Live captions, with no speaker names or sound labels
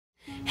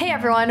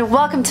everyone,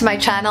 welcome to my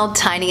channel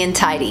Tiny and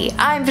Tidy.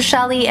 I'm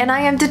Vishali and I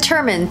am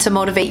determined to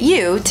motivate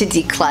you to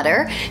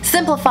declutter,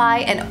 simplify,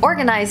 and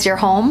organize your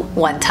home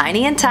one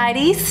tiny and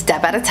tidy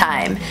step at a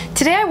time.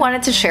 Today I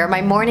wanted to share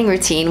my morning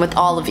routine with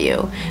all of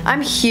you.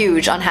 I'm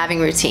huge on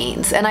having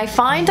routines and I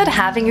find that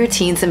having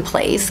routines in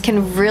place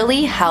can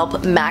really help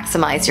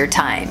maximize your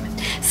time.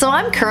 So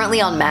I'm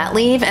currently on mat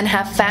leave and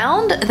have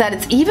found that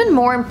it's even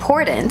more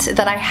important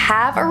that I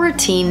have a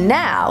routine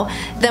now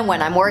than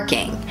when I'm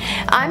working.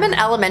 I'm an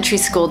elementary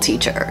school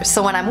teacher,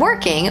 so when I'm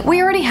working,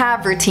 we already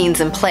have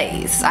routines in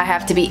place. I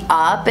have to be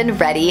up and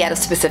ready at a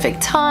specific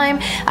time,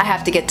 I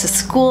have to get to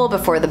school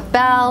before the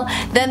bell,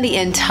 then the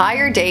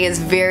entire day is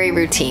very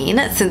routine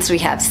since we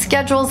have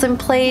schedules in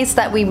place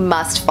that we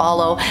must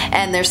follow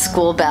and there's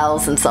school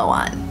bells and so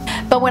on.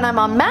 But when I'm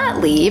on mat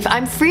leave,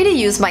 I'm free to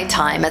use my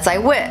time as I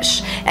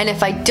wish, and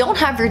if I don't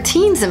have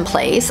routines in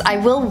place, I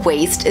will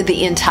waste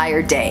the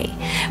entire day.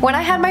 When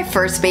I had my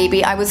first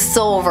baby, I was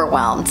so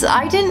overwhelmed.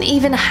 I didn't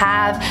even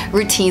have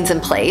routines in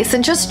place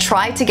and just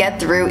tried to get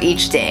through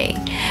each day.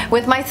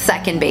 With my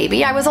second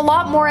baby, I was a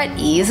lot more at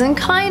ease and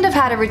kind of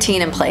had a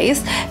routine in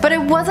place, but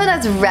it wasn't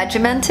as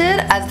regimented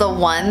as the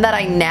one that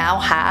I now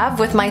have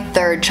with my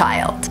third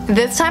child.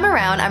 This time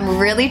around, I'm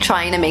really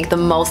trying to make the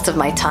most of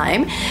my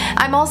time.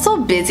 I'm also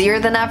busier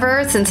than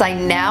ever since I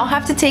now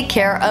have to take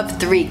care of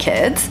 3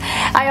 kids.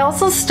 I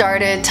also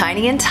started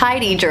Tiny and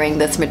Tidy during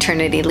this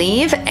maternity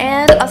leave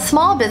and a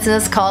small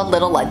business called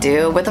Little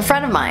Laddu with a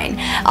friend of mine.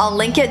 I'll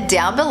link it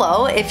down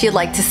below if you'd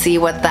like to see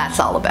what that's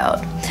all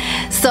about.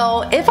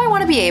 So if I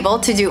want to be able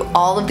to do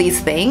all of these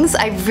things,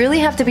 I really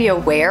have to be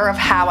aware of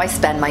how I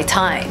spend my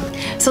time.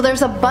 So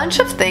there's a bunch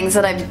of things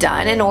that I've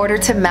done in order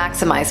to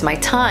maximize my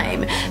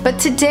time, but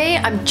today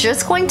I'm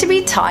just going to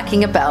be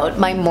talking about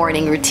my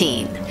morning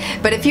routine.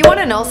 But if you want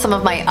to know some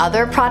of my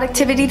other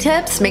productivity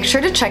tips, make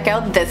sure to check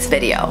out this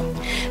video.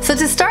 So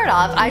to start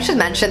off, I should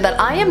mention that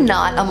I am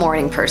not a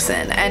morning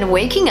person and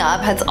waking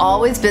up has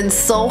always been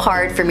so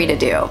hard for me to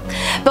do.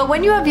 But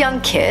when you have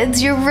young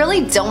kids, you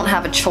really don't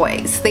have a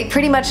choice. They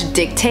pretty much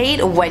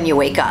dictate when you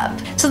wake up.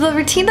 So the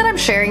routine that I'm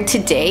sharing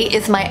today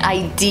is my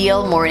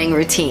ideal morning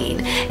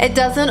routine. It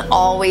doesn't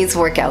always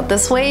work out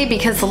this way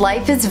because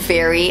life is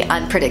very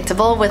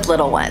unpredictable with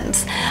little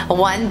ones.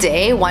 One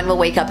day, one will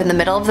wake up in the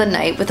middle of the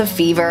night with a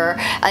fever.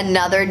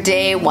 Another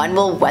day, one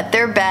will wet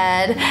their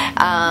bed.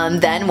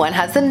 Then one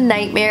has a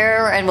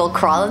nightmare and will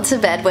crawl into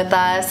bed with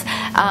us.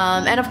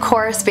 And of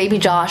course, baby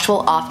Josh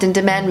will often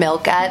demand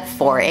milk at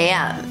 4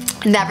 a.m.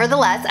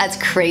 Nevertheless, as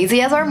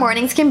crazy as our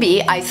mornings can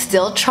be, I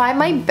still try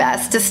my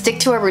best to stick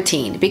to a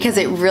routine because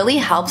it really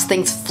helps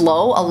things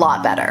flow a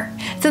lot better.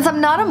 Since I'm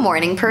not a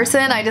morning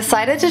person, I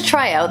decided to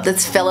try out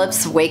this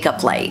Philips Wake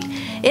Up Light.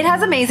 It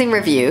has amazing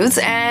reviews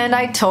and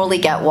I totally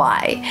get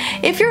why.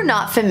 If you're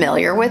not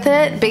familiar with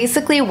it,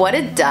 basically what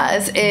it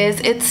does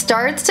is it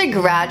starts to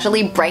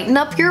gradually brighten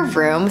up your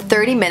room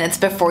 30 minutes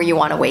before you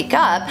want to wake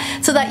up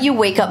so that you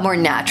wake up more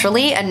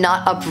naturally and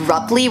not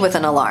abruptly with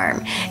an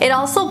alarm. It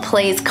also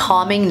plays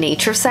calming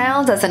nature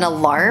sounds as an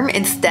alarm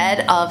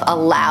instead of a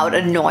loud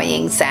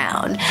annoying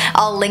sound.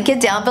 I'll link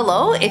it down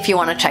below if you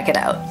want to check it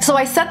out. So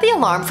I set the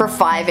alarm for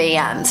 5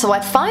 a.m. so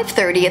at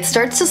 5:30 it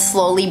starts to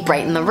slowly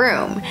brighten the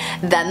room.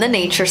 Then the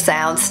nature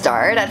sounds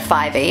start at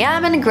 5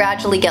 a.m. and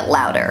gradually get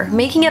louder,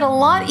 making it a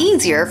lot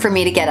easier for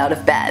me to get out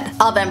of bed.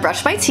 I'll then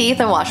brush my teeth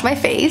and wash my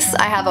face.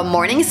 I have a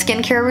morning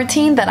skincare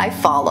routine that I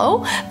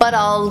follow, but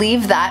I'll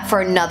leave that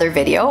for another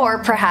video or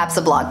perhaps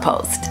a blog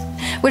post.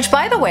 Which,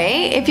 by the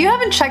way, if you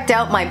haven't checked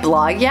out my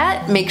blog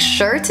yet, make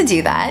sure to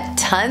do that.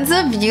 Tons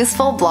of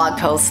useful blog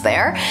posts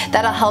there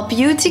that'll help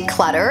you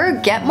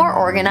declutter, get more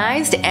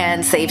organized,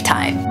 and save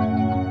time.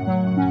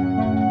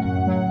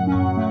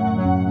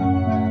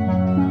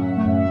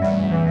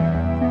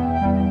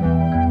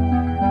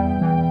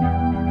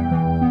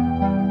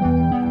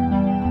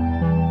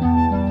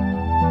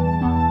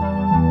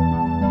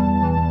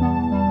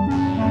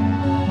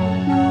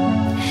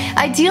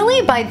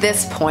 Ideally, by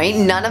this point,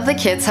 none of the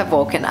kids have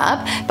woken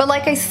up, but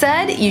like I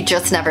said, you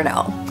just never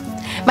know.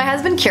 My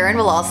husband Kieran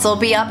will also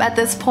be up at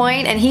this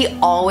point and he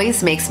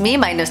always makes me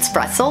my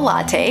Nespresso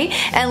latte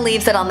and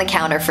leaves it on the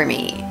counter for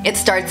me. It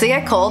starts to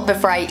get cold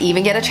before I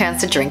even get a chance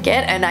to drink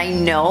it and I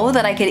know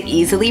that I could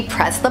easily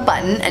press the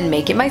button and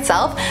make it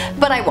myself,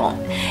 but I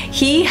won't.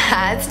 He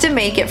has to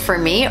make it for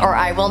me or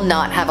I will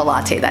not have a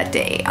latte that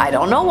day. I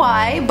don't know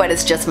why, but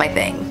it's just my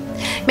thing.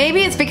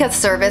 Maybe it's because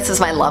service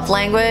is my love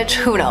language,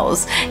 who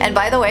knows. And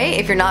by the way,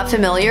 if you're not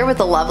familiar with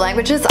the love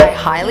languages, I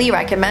highly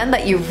recommend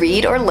that you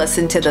read or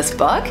listen to this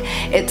book.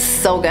 It's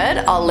so good,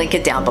 I'll link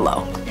it down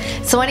below.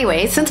 So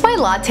anyway, since my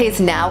latte is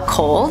now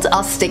cold,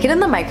 I'll stick it in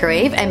the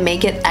microwave and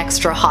make it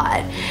extra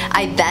hot.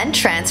 I then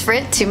transfer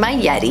it to my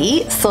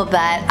Yeti so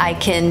that I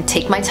can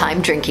take my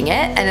time drinking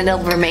it and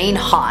it'll remain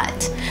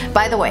hot.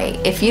 By the way,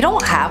 if you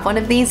don't have one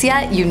of these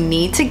yet, you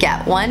need to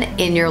get one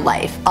in your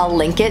life. I'll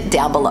link it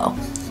down below.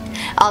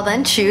 I'll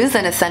then choose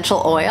an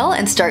essential oil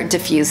and start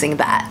diffusing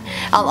that.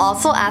 I'll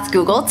also ask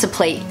Google to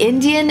play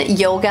Indian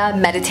yoga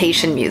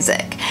meditation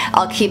music.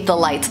 I'll keep the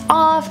lights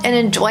off and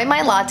enjoy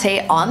my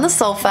latte on the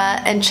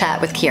sofa and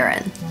chat with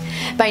Kieran.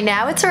 By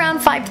now it's around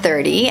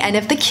 5:30, and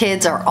if the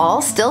kids are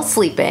all still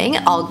sleeping,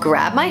 I'll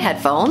grab my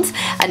headphones,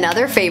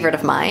 another favorite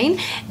of mine,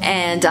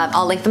 and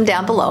I'll link them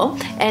down below,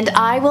 and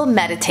I will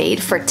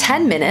meditate for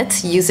 10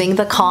 minutes using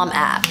the Calm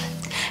app.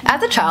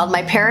 As a child,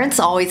 my parents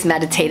always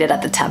meditated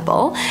at the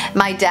temple.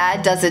 My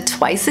dad does it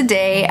twice a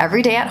day,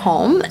 every day at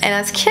home, and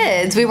as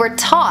kids, we were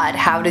taught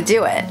how to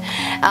do it.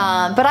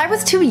 But I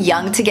was too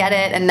young to get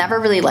it and never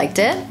really liked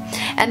it.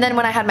 And then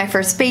when I had my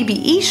first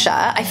baby,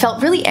 Isha, I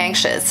felt really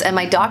anxious, and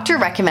my doctor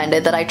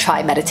recommended that I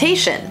try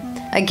meditation.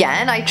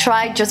 Again, I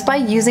tried just by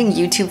using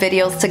YouTube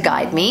videos to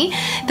guide me.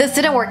 This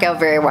didn't work out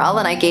very well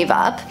and I gave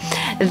up.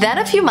 Then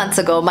a few months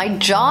ago, my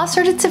jaw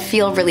started to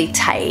feel really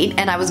tight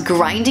and I was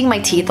grinding my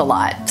teeth a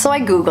lot. So I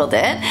Googled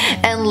it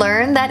and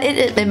learned that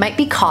it might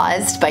be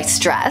caused by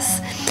stress.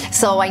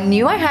 So I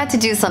knew I had to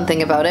do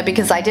something about it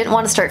because I didn't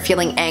want to start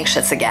feeling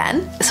anxious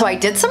again. So I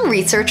did some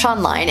research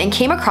online and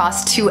came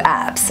across two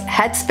apps,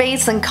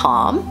 Headspace and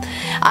Calm.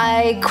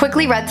 I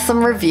quickly read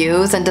some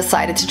reviews and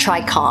decided to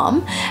try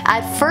Calm.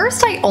 At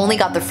first, I only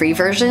got the free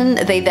version.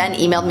 They then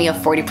emailed me a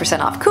 40%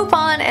 off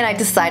coupon and I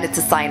decided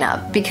to sign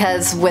up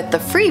because with the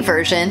free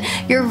version,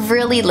 you're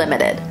really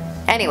limited.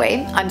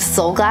 Anyway, I'm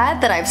so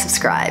glad that I've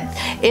subscribed.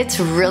 It's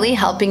really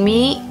helping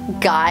me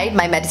guide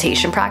my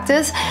meditation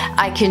practice.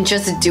 I can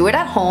just do it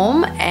at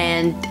home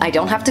and I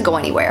don't have to go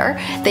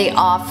anywhere. They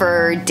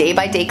offer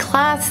day-by-day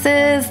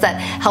classes that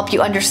help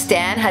you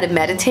understand how to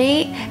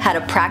meditate, how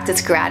to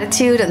practice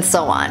gratitude, and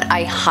so on.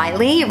 I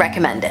highly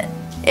recommend it.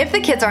 If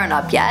the kids aren't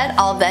up yet,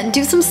 I'll then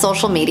do some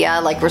social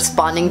media like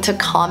responding to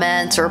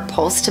comments or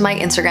posts to my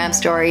Instagram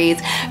stories,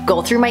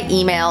 go through my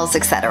emails,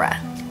 etc.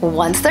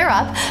 Once they're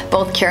up,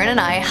 both Karen and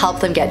I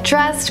help them get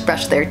dressed,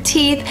 brush their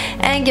teeth,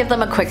 and give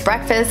them a quick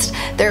breakfast.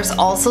 There's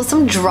also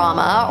some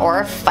drama or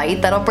a fight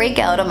that'll break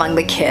out among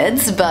the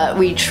kids, but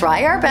we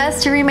try our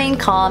best to remain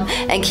calm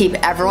and keep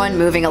everyone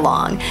moving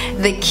along.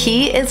 The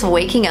key is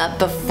waking up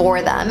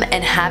before them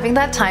and having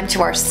that time to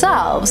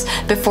ourselves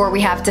before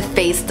we have to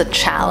face the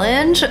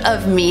challenge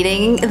of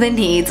meeting the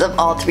needs of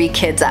all three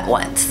kids at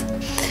once.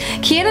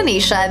 Kian and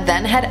Isha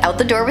then head out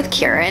the door with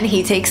Kieran.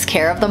 He takes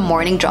care of the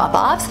morning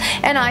drop-offs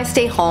and I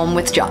stay home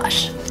with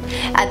Josh.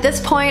 At this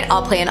point,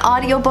 I'll play an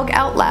audiobook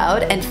out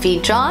loud and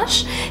feed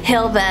Josh.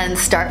 He'll then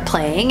start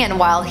playing, and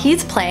while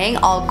he's playing,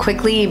 I'll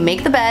quickly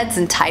make the beds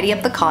and tidy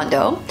up the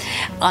condo,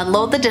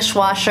 unload the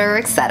dishwasher,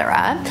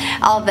 etc.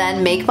 I'll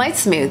then make my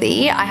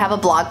smoothie. I have a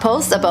blog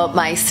post about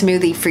my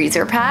smoothie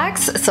freezer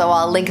packs, so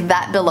I'll link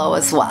that below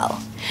as well.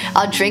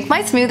 I'll drink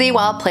my smoothie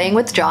while playing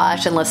with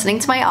Josh and listening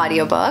to my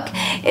audiobook.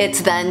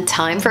 It's then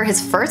time for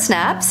his first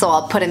nap, so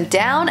I'll put him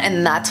down,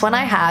 and that's when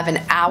I have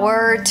an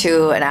hour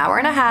to an hour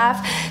and a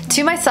half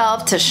to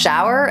myself to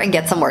shower and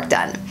get some work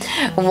done.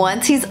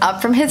 Once he's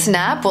up from his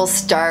nap, we'll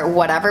start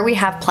whatever we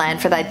have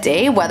planned for that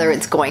day, whether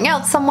it's going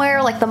out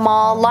somewhere like the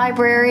mall,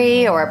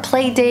 library, or a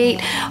play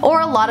date, or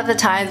a lot of the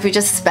times we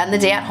just spend the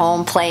day at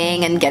home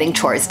playing and getting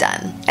chores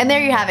done. And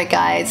there you have it,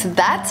 guys.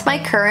 That's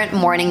my current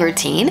morning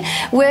routine,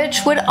 which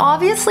would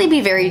obviously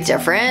be very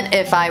different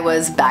if I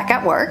was back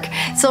at work.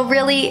 So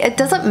really, it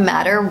doesn't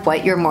matter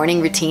what your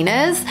morning routine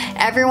is.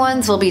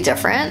 Everyone's will be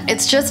different.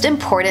 It's just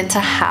important to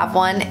have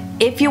one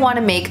if you want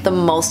to make the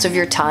most of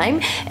your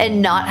time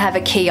and not have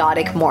a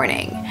chaotic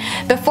morning.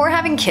 Before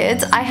having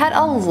kids, I had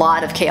a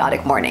lot of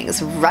chaotic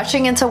mornings,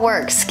 rushing into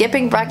work,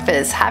 skipping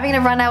breakfast, having to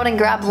run out and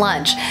grab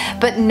lunch.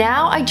 But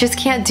now I just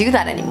can't do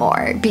that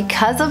anymore.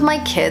 Because of my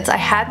kids, I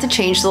had to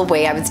change the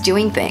way I was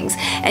doing things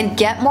and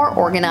get more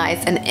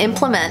organized and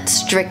implement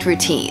strict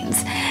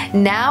routines.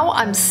 Now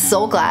I'm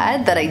so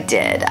glad that I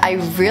did. I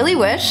really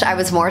wish I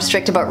was more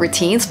strict about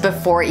routines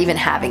before even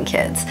having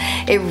kids.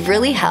 It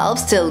really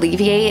helps to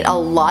alleviate a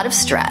lot of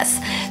stress.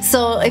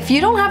 So if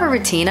you don't have a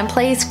routine in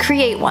place,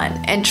 create one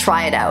and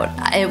try it out.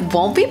 It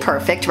won't be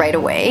perfect right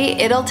away.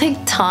 It'll take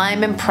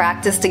time and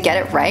practice to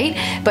get it right,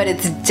 but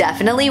it's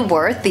definitely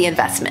worth the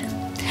investment.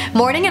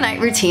 Morning and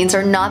night routines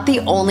are not the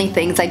only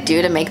things I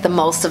do to make the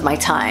most of my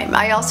time.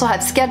 I also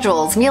have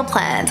schedules, meal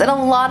plans, and a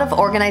lot of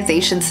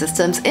organization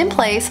systems in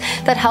place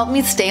that help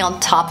me stay on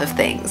top of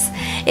things.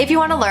 If you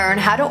want to learn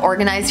how to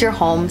organize your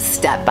home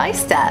step by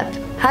step,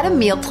 how to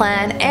meal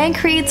plan and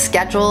create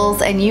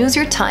schedules and use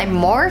your time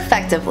more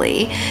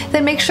effectively,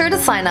 then make sure to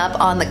sign up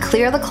on the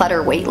Clear the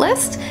Clutter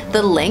waitlist.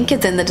 The link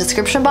is in the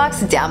description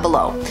box down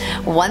below.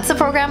 Once the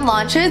program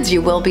launches,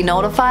 you will be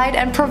notified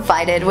and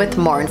provided with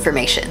more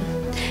information.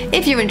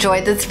 If you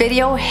enjoyed this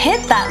video,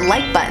 hit that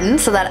like button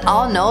so that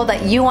I'll know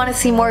that you want to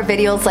see more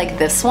videos like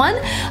this one.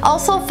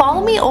 Also,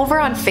 follow me over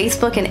on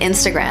Facebook and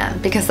Instagram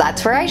because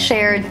that's where I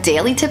share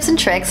daily tips and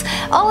tricks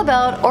all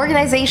about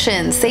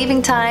organization,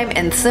 saving time,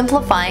 and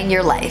simplifying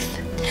your life.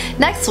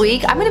 Next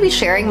week, I'm going to be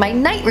sharing my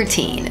night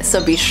routine,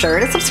 so be sure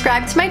to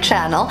subscribe to my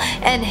channel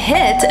and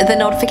hit the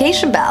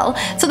notification bell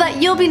so that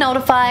you'll be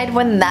notified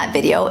when that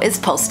video is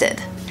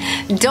posted.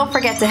 Don't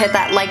forget to hit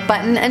that like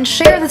button and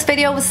share this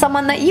video with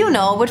someone that you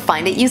know would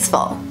find it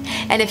useful.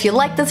 And if you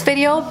like this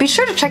video, be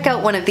sure to check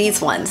out one of these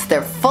ones.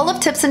 They're full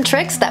of tips and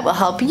tricks that will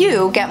help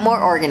you get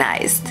more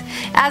organized.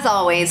 As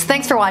always,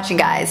 thanks for watching,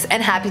 guys,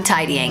 and happy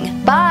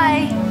tidying.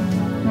 Bye!